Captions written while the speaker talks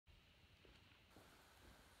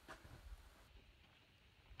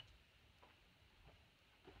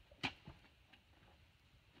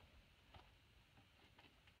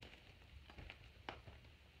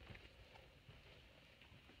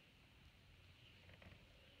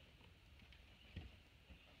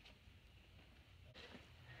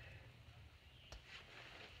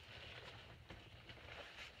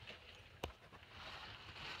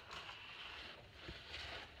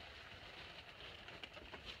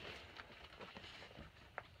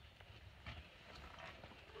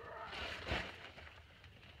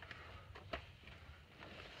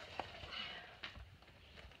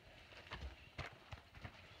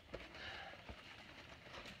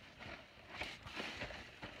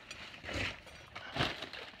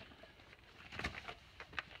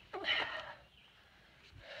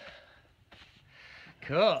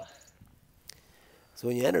Cool. So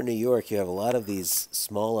when you enter New York, you have a lot of these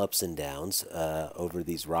small ups and downs over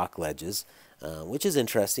these rock ledges, which is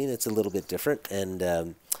interesting. It's a little bit different,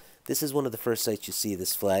 and this is one of the first sites you see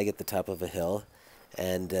this flag at the top of a hill.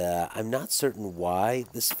 And I'm not certain why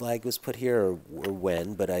this flag was put here or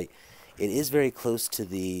when, but it is very close to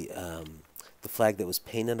the flag that was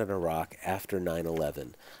painted on a rock after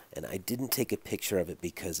 9/11. And I didn't take a picture of it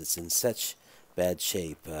because it's in such bad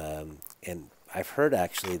shape. And I've heard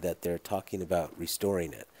actually that they're talking about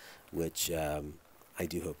restoring it, which I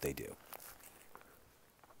do hope they do.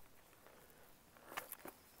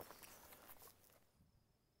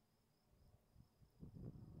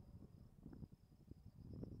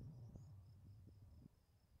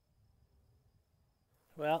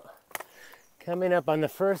 Well, coming up on the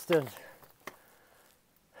first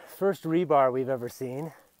rebar we've ever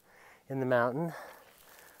seen in the mountain.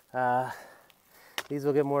 These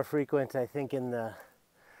will get more frequent, I think, in the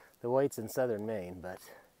whites in southern Maine, but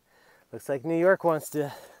looks like New York wants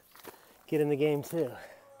to get in the game too.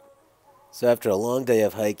 So after a long day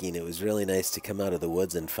of hiking, it was really nice to come out of the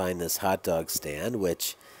woods and find this hot dog stand,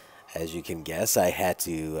 which, as you can guess, I had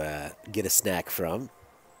to get a snack from,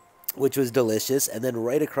 which was delicious. And then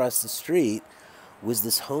right across the street was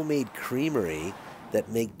this homemade creamery that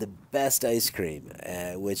made the best ice cream,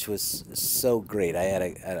 which was so great. I had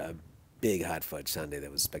a big hot fudge sundae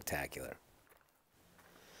that was spectacular.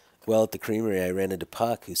 Well, at the creamery, I ran into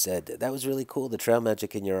Puck, who said, "That was really cool, the trail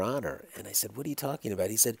magic in your honor." And I said, "What are you talking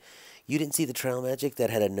about?" He said, "You didn't see the trail magic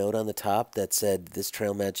that had a note on the top that said, 'This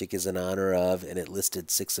trail magic is in honor of,' and it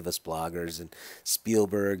listed 6 of us bloggers, and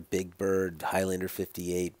Spielberg, Big Bird, Highlander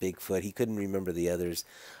 58, Bigfoot." He couldn't remember the others.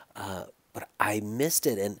 But I missed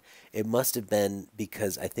it, and it must have been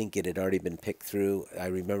because I think it had already been picked through. I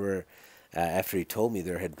remember after he told me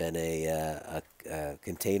there had been a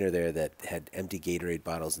container there that had empty Gatorade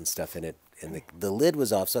bottles and stuff in it, and the lid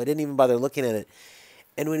was off, so I didn't even bother looking at it.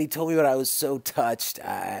 And when he told me what, I was so touched.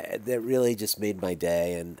 That really just made my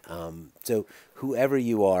day. And so whoever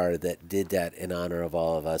you are that did that in honor of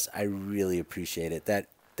all of us, I really appreciate it. That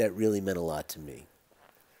really meant a lot to me.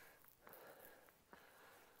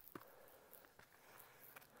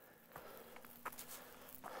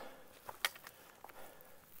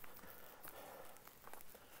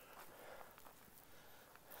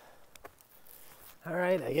 All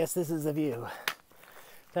right, I guess this is the view.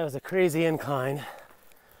 That was a crazy incline,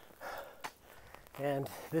 and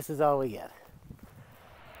this is all we get.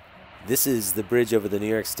 This is the bridge over the New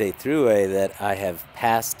York State Thruway that I have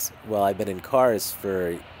passed. Well, I've been in cars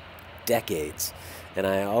for decades, and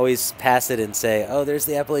I always pass it and say, "Oh, there's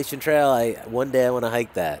the Appalachian Trail. One day I want to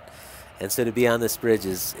hike that." And so to be on this bridge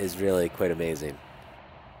is really quite amazing.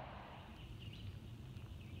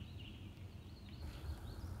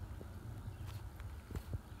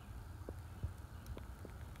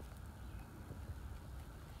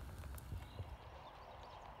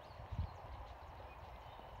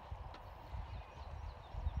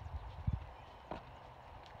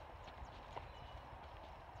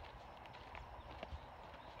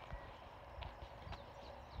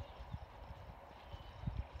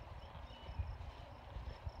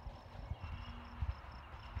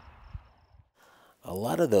 A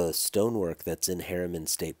lot of the stonework that's in Harriman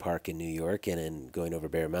State Park in New York and in going over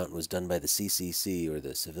Bear Mountain was done by the CCC, or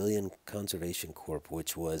the Civilian Conservation Corps,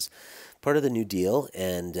 which was part of the New Deal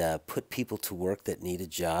and put people to work that needed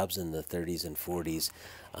jobs in the 30s and 40s.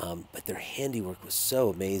 But their handiwork was so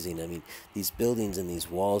amazing. I mean, these buildings and these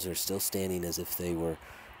walls are still standing as if they were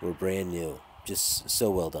brand new. Just so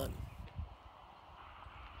well done.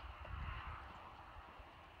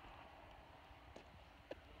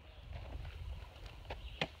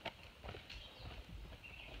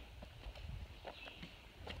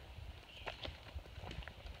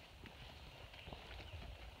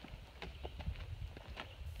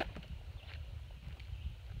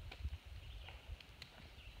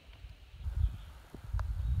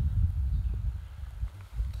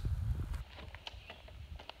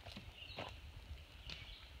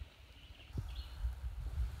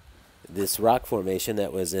 This rock formation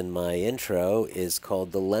that was in my intro is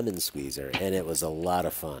called the Lemon Squeezer, and it was a lot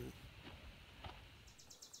of fun.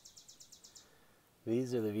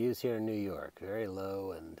 These are the views here in New York. Very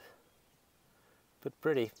low but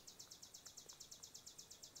pretty.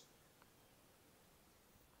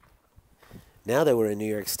 Now that we're in New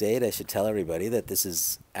York State, I should tell everybody that this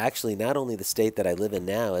is actually not only the state that I live in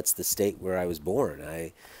now, it's the state where I was born.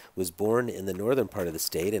 I was born in the northern part of the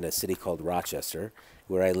state in a city called Rochester,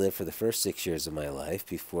 where I lived for the first 6 years of my life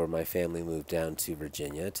before my family moved down to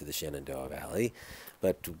Virginia, to the Shenandoah Valley.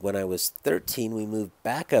 But when I was 13, we moved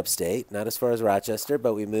back upstate, not as far as Rochester,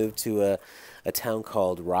 but we moved to a town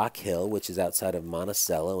called Rock Hill, which is outside of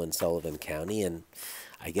Monticello in Sullivan County, and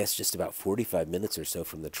I guess just about 45 minutes or so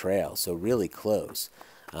from the trail, so really close.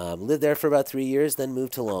 Lived there for about 3 years, then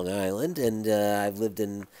moved to Long Island, and I've lived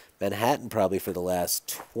in Manhattan probably for the last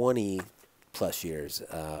 20 plus years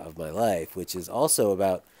of my life, which is also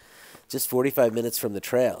about just 45 minutes from the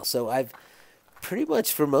trail. So I've pretty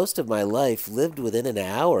much for most of my life lived within an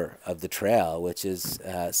hour of the trail, which is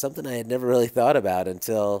something I had never really thought about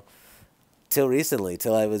until recently,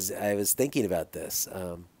 till I was thinking about this.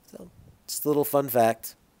 So just a little fun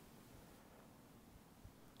fact.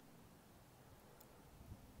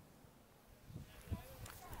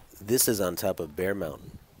 This is on top of Bear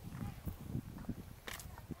Mountain.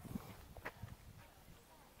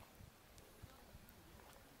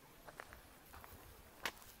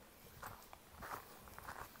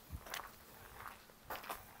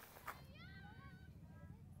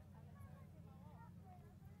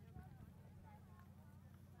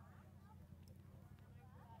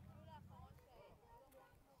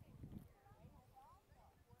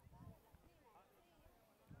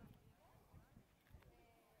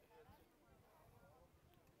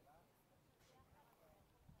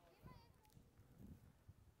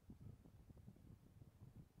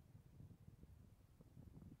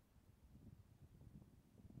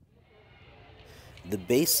 The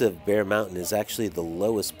base of Bear Mountain is actually the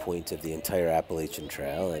lowest point of the entire Appalachian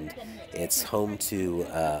Trail, and it's home to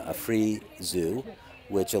a free zoo,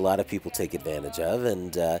 which a lot of people take advantage of.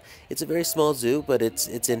 And it's a very small zoo, but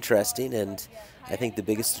it's interesting. And I think the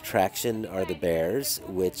biggest attraction are the bears,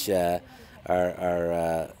 which are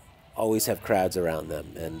always have crowds around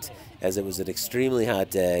them. And as it was an extremely hot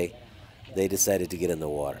day, they decided to get in the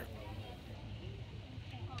water.